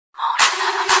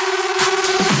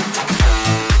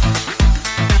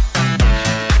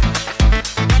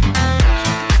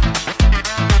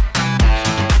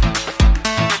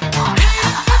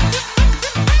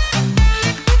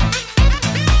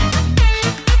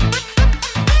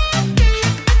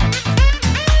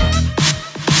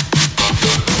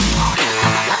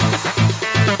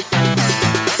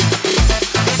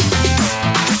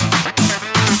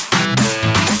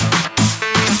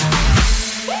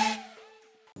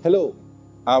Hello,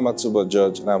 I'm Atuba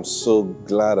George, and I'm so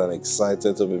glad and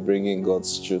excited to be bringing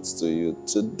God's truth to you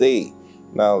today.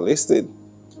 Now, listen,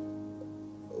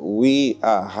 we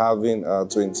are having a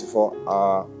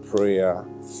 24-hour prayer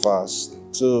fast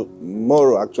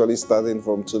tomorrow, actually starting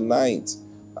from tonight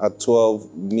at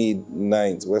 12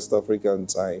 midnight West African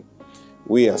time.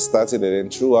 We are starting it,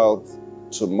 and throughout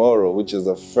tomorrow, which is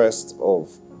the 1st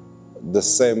of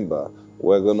December,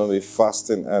 we're going to be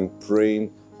fasting and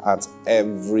praying at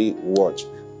every watch.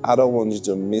 I don't want you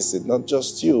to miss it. Not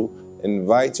just you.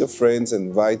 Invite your friends,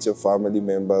 invite your family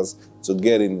members to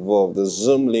get involved. The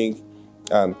Zoom link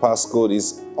and passcode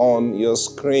is on your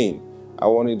screen. I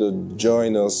want you to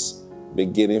join us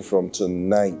beginning from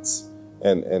tonight.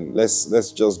 And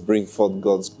let's just bring forth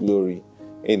God's glory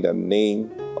in the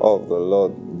name of the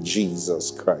Lord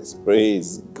Jesus Christ.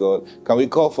 Praise God. Can we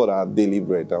call for our daily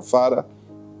bread? Now, Father,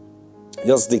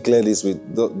 just declare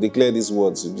these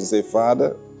words. You say,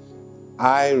 Father,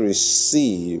 I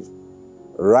receive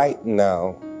right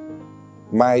now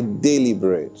my daily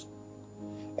bread.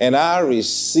 And I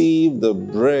receive the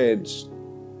bread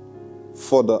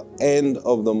for the end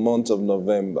of the month of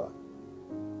November.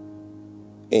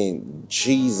 In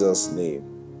Jesus' name,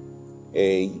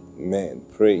 amen.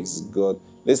 Praise God.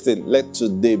 Listen, let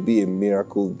today be a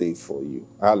miracle day for you.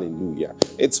 Hallelujah.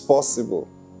 It's possible.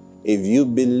 If you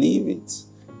believe it,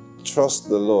 trust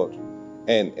the Lord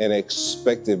and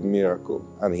expect a miracle,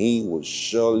 and He will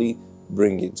surely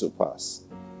bring it to pass.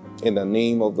 In the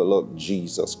name of the Lord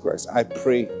Jesus Christ, I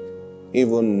pray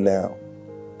even now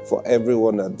for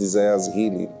everyone that desires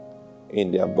healing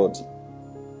in their body.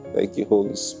 Thank you,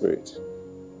 Holy Spirit.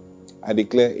 I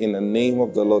declare in the name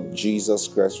of the Lord Jesus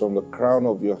Christ, from the crown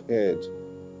of your head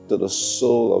to the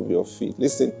sole of your feet.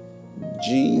 Listen,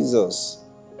 Jesus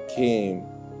came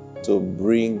to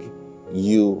bring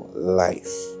you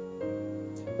life.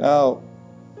 Now,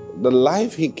 the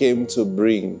life He came to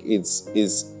bring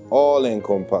is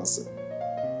all-encompassing.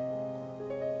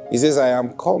 He says, I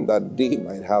am come that they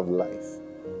might have life,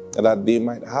 and that they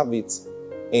might have it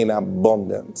in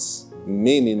abundance,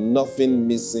 meaning nothing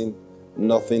missing,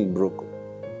 nothing broken.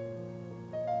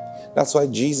 That's why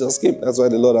Jesus came. That's why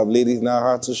the Lord have laid it in our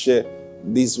heart to share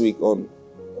this week on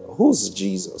who's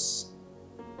Jesus.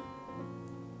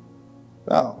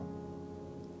 Now,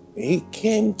 He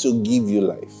came to give you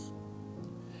life.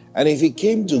 And if He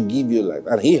came to give you life,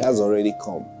 and He has already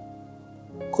come,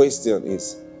 question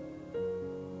is,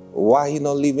 why He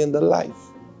not living the life?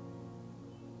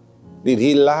 Did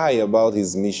He lie about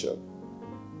His mission?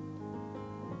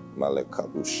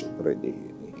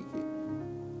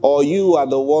 Or you are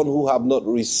the one who have not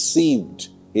received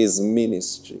His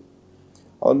ministry?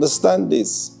 Understand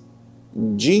this.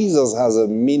 Jesus has a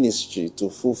ministry to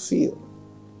fulfill.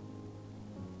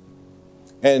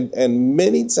 And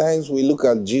many times we look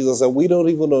at Jesus and we don't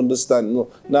even understand.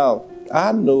 No. Now,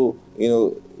 I know,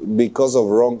 because of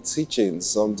wrong teachings,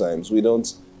 sometimes we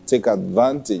don't take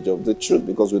advantage of the truth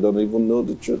because we don't even know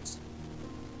the truth.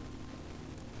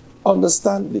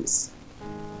 Understand this.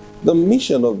 The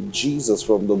mission of Jesus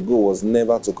from the go was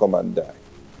never to come and die.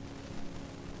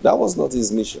 That was not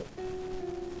His mission.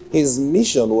 His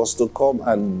mission was to come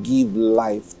and give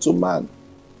life to man.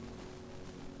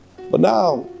 But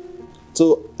now,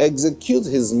 to execute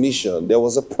His mission, there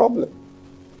was a problem.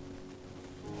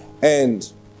 And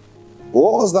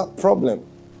what was that problem?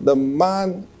 The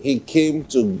man He came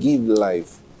to give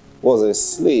life was a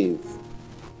slave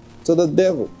to the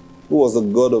devil, who was the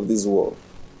god of this world.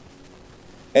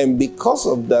 And because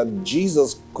of that,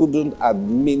 Jesus couldn't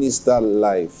administer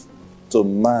life to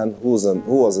man who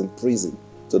was in prison,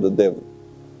 to the devil.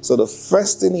 So the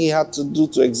first thing He had to do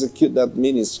to execute that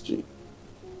ministry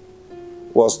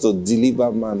was to deliver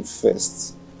man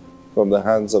first from the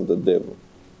hands of the devil.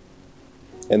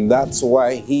 And that's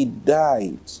why He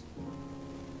died.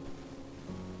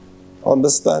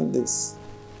 Understand this.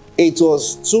 It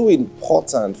was too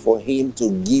important for Him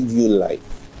to give you life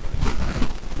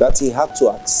that He had to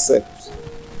accept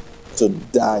to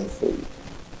die for you.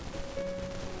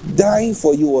 Dying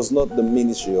for you was not the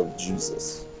ministry of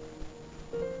Jesus.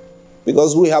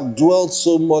 Because we have dwelt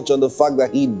so much on the fact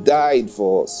that He died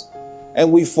for us,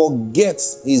 and we forget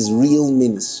His real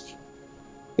ministry.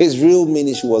 His real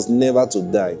ministry was never to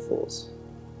die for us.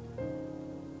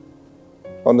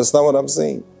 Understand what I'm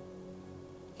saying?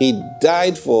 He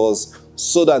died for us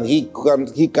so that he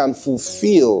can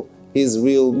fulfill his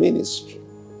real ministry.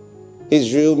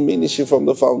 His real ministry from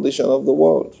the foundation of the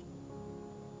world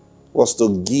was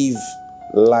to give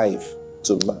life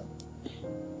to man.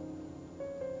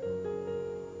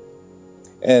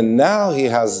 And now he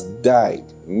has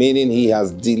died, meaning he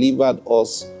has delivered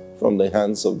us from the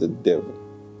hands of the devil.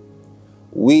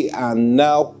 We are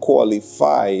now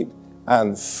qualified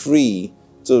and free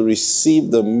to receive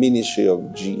the ministry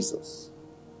of Jesus.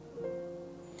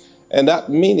 And that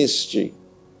ministry,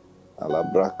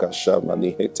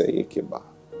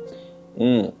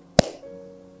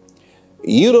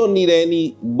 you don't need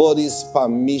anybody's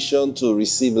permission to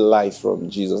receive life from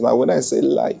Jesus. Now, when I say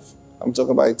life, I'm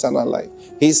talking about eternal life.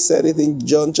 He said it in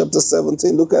John chapter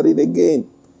 17. Look at it again.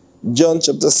 John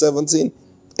chapter 17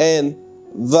 and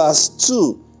verse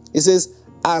 2. It says,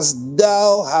 as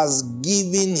thou hast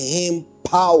given him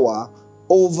power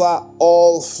over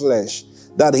all flesh,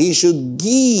 that he should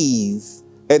give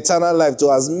eternal life to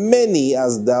as many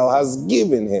as thou hast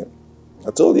given him.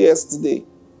 I told you yesterday.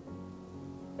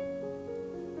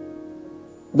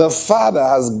 The Father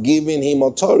has given him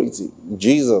authority,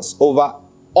 Jesus, over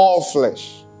all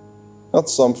flesh. Not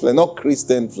some flesh, not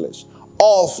Christian flesh.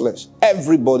 All flesh.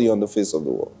 Everybody on the face of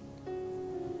the world.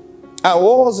 And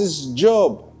what was his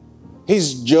job?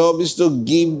 His job is to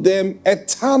give them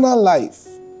eternal life.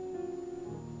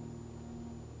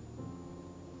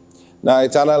 Now,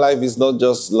 eternal life is not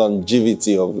just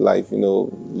longevity of life,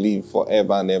 live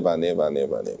forever and ever and ever and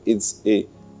ever and ever.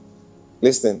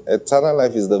 Listen, eternal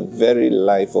life is the very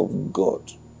life of God.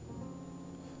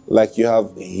 Like you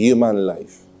have human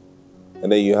life,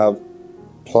 and then you have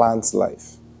plant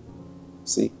life.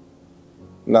 See?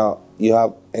 Now, you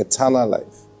have eternal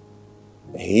life.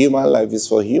 Human life is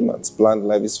for humans. Plant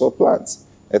life is for plants.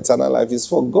 Eternal life is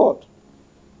for God.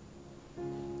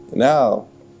 Now,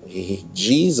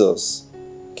 Jesus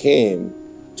came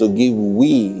to give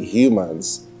we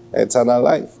humans eternal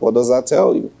life. What does that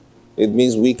tell you? It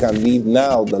means we can live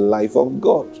now the life of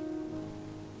God.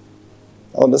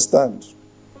 Understand?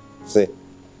 Say,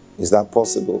 is that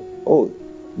possible? Oh,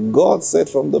 God said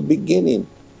from the beginning,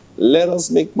 let us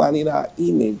make man in our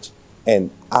image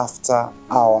and after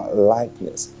our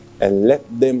likeness, and let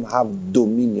them have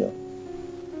dominion.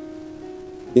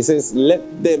 He says,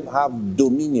 let them have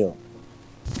dominion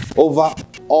over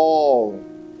all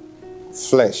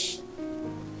flesh.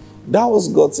 That was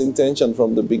God's intention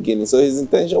from the beginning. So his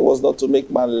intention was not to make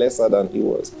man lesser than he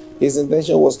was. His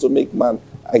intention was to make man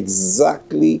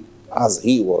exactly as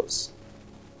he was,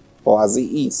 or as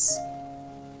he is.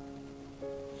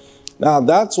 Now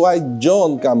that's why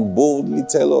John can boldly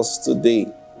tell us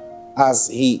today, as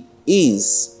he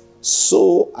is,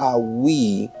 so are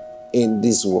we in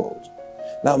this world.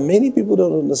 Now many people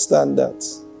don't understand that.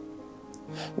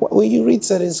 When you read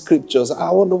certain scriptures,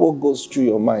 I wonder what goes through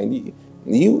your mind.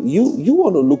 You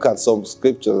want to look at some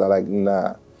scriptures that are like,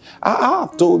 nah.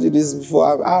 I've told you this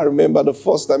before. I remember the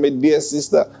first time a dear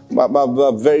sister,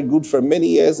 my very good friend many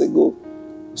years ago,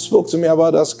 spoke to me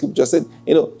about that scripture. I said,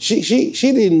 she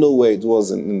didn't know where it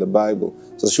was in the Bible.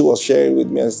 So she was sharing with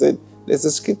me and said, there's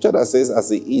a scripture that says, as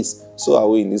he is, so are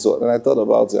we in this world. And I thought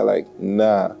about it, like,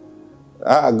 nah.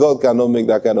 God cannot make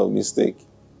that kind of mistake.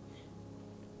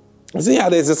 See how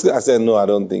there's a scripture? I said, no, I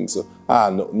don't think so.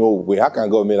 No way. How can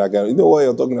God make that kind of... You know what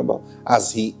you're talking about?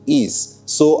 As he is,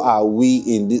 so are we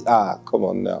in this... come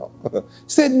on now. He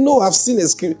said, no, I've seen a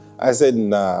scripture. I said,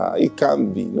 nah, it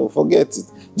can't be. No, forget it.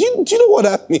 Do you know what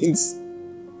that means?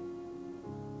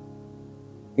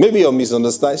 Maybe you're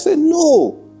misunderstanding. He said,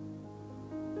 no.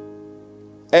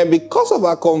 And because of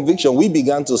our conviction, we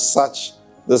began to search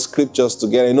the scriptures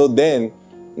together. Then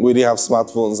we didn't have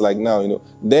smartphones like now,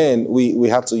 Then we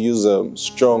had to use a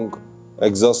strong,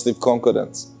 exhaustive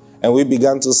concordance. And we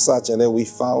began to search, and then we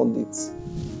found it.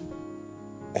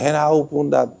 And I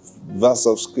opened that verse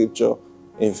of scripture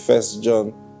in 1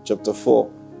 John chapter 4.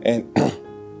 And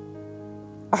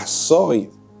I saw it.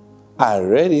 I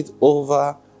read it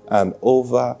over and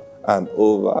over and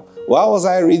over. Why was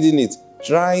I reading it?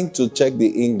 Trying to check the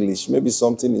English. Maybe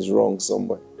something is wrong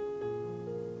somewhere.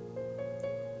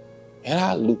 And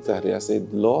I looked at it. I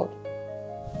said, Lord.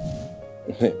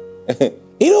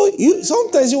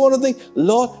 Sometimes you want to think,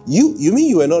 Lord, you mean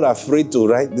you were not afraid to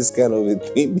write this kind of a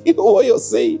thing? You know what you're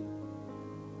saying?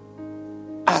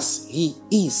 As he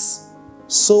is,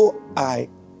 so I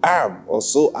am, or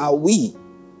so are we.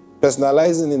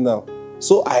 Personalizing it now.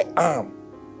 So I am.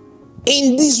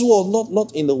 In this world,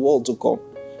 not in the world to come.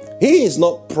 He is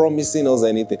not promising us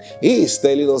anything. He is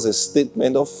telling us a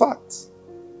statement of fact.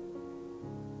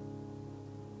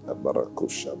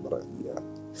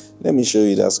 Let me show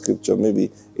you that scripture.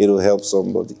 Maybe it will help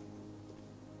somebody.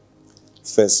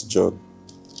 1 John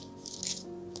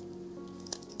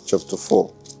chapter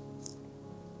 4.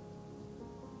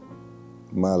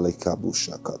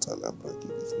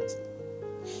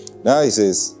 Now he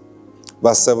says,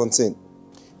 verse 17.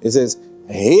 It says,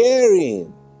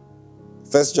 hearing,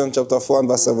 1 John chapter 4 and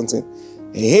verse 17.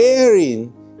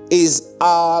 Hearing is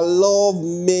our love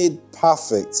made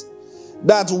perfect,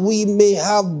 that we may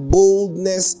have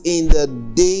boldness in the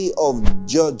day of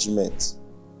judgment.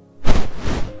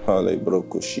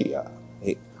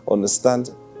 Hey, understand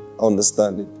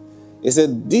it. He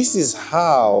said, this is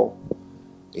how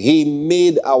he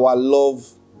made our love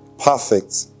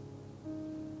perfect.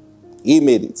 He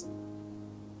made it.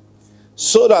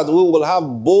 So that we will have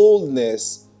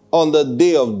boldness on the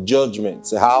day of judgment.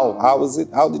 So how is it?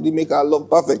 How did he make our love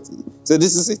perfect? So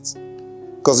this is it.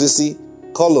 Because you see,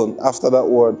 colon after that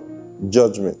word,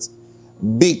 judgment.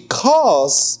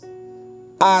 Because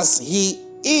as he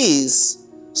is,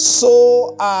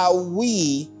 so are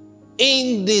we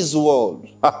in this world.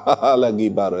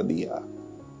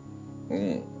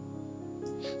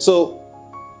 So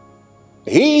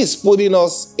he is putting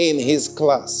us in his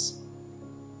class,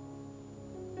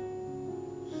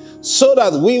 so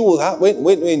that we will have,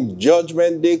 when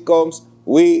judgment day comes,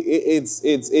 it's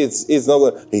not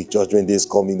going, hey, judgment day is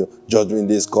coming, no. Judgment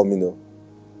day is coming, no.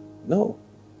 No,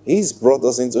 he's brought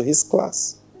us into his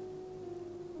class.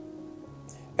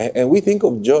 And we think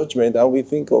of judgment and we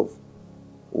think of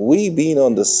we being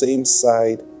on the same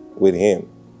side with him,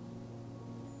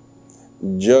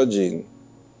 judging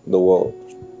the world.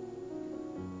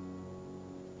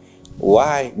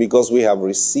 Why? Because we have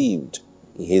received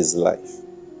his life.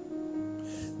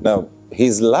 Now,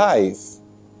 his life,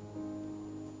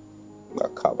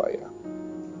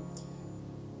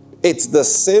 it's the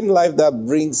same life that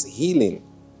brings healing.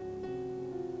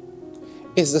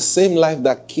 It's the same life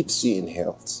that keeps you in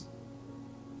health.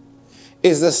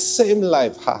 It's the same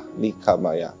life.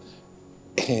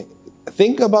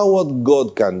 Think about what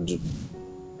God can do.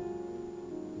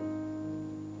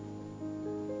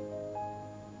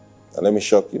 And let me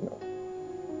shock you now.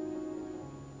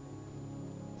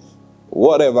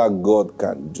 Whatever God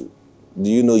can do, do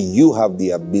you know you have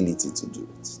the ability to do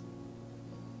it?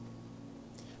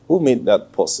 Who made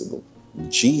that possible?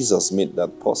 Jesus made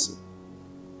that possible.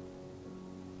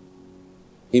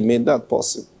 He made that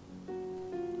possible.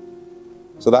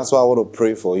 So that's why I want to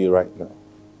pray for you right now.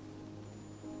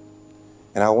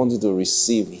 And I want you to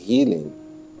receive healing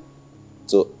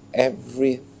to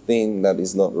everything that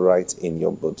is not right in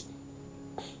your body.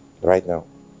 Right now.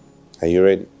 Are you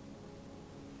ready?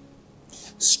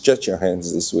 Stretch your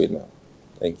hands this way now.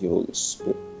 Thank you, Holy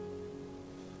Spirit.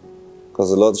 Because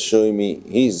the Lord's showing me,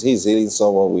 He's healing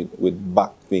someone with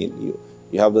back pain.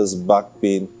 You have this back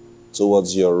pain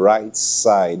towards your right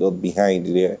side or behind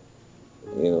there.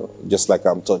 You know, just like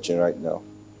I'm touching right now.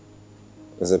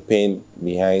 There's a pain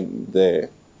behind there.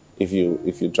 If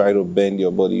you try to bend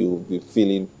your body, you'll be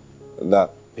feeling that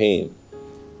pain.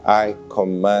 I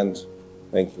command,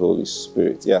 thank you, Holy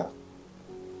Spirit. Yeah.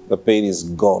 The pain is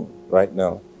gone right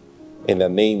now. In the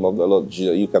name of the Lord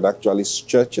Jesus, you can actually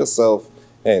stretch yourself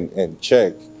and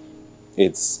check.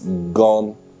 It's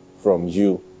gone from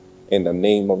you in the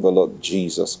name of the Lord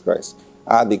Jesus Christ.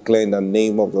 I declare in the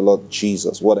name of the Lord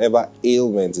Jesus, whatever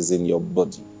ailment is in your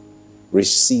body,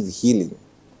 receive healing.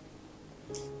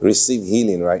 Receive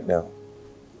healing right now.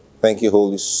 Thank you,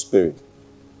 Holy Spirit.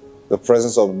 The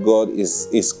presence of God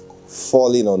is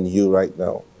falling on you right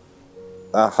now.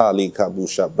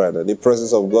 The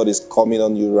presence of God is coming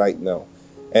on you right now.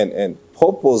 And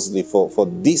purposely for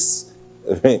this,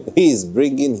 He is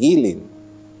bringing healing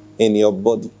in your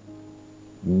body.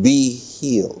 Be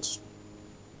healed.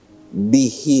 Be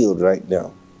healed right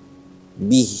now.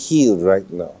 Be healed right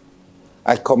now.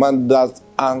 I command that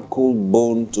ankle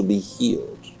bone to be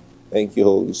healed. Thank you,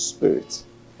 Holy Spirit.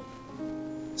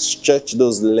 Stretch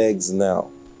those legs now.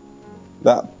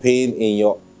 That pain in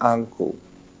your ankle,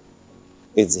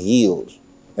 it's healed.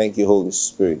 Thank you, Holy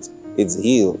Spirit. It's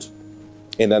healed.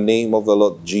 In the name of the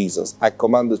Lord Jesus, I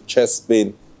command the chest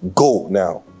pain, go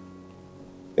now.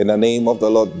 In the name of the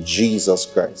Lord Jesus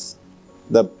Christ.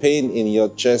 The pain in your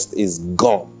chest is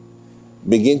gone.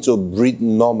 Begin to breathe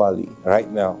normally right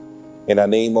now. In the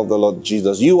name of the Lord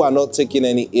Jesus. You are not taking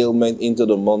any ailment into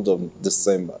the month of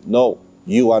December. No,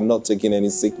 you are not taking any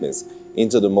sickness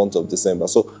into the month of December.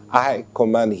 So I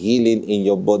command healing in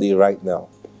your body right now.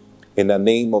 In the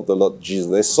name of the Lord Jesus.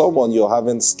 There's someone you're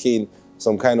having skin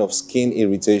some kind of skin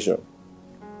irritation,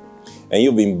 and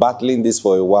you've been battling this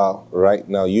for a while right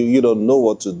now, you don't know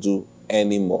what to do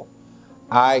anymore,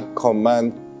 I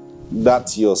command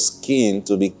that your skin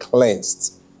to be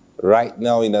cleansed right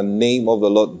now in the name of the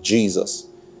Lord Jesus.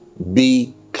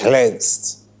 Be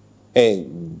cleansed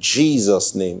in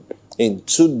Jesus' name. In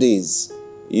 2 days,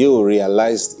 you will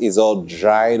realize it's all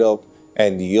dried up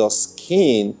and your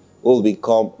skin will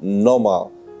become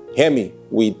normal. Hear me,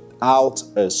 without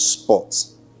a spot,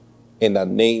 in the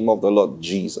name of the Lord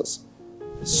Jesus.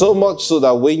 So much so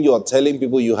that when you are telling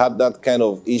people you had that kind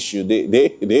of issue,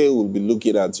 they will be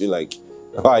looking at you like,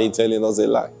 why are you telling us a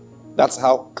lie? That's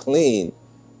how clean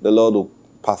the Lord will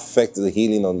perfect the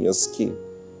healing on your skin.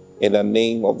 In the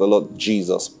name of the Lord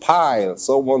Jesus. Pile,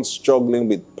 someone struggling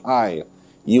with pile,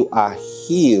 you are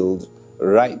healed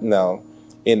right now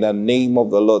in the name of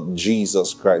the Lord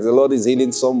Jesus Christ. The Lord is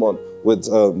healing someone with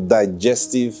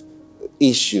digestive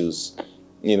issues.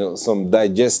 You know, some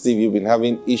digestive, you've been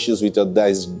having issues with your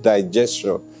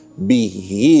digestion. Be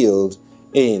healed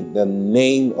in the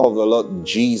name of the Lord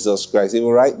Jesus Christ. Even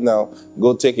right now,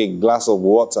 go take a glass of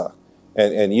water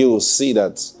and you will see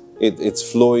that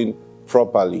it's flowing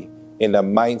properly in the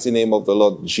mighty name of the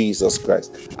Lord Jesus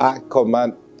Christ. I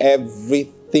command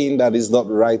everything that is not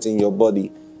right in your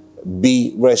body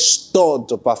be restored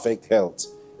to perfect health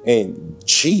in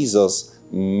Jesus'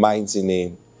 mighty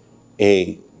name.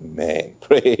 Amen.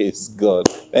 Praise God.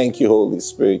 Thank you, Holy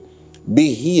Spirit.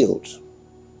 Be healed.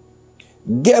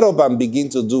 Get up and begin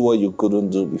to do what you couldn't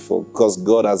do before, because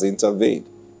God has intervened.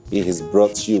 He has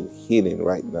brought you healing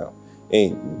right now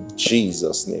in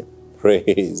Jesus' name.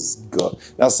 Praise God.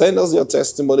 Now send us your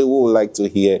testimony. We would like to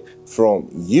hear from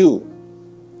you.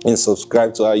 And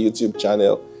subscribe to our YouTube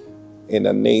channel in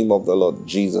the name of the Lord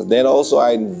Jesus. Then also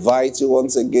I invite you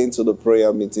once again to the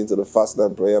prayer meeting, to the fast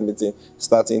and prayer meeting,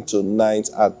 starting tonight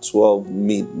at 12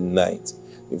 midnight.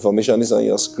 Information is on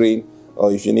your screen,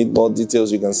 or if you need more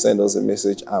details, you can send us a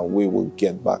message and we will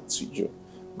get back to you.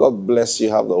 God bless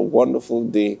you. Have a wonderful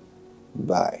day.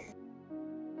 Bye.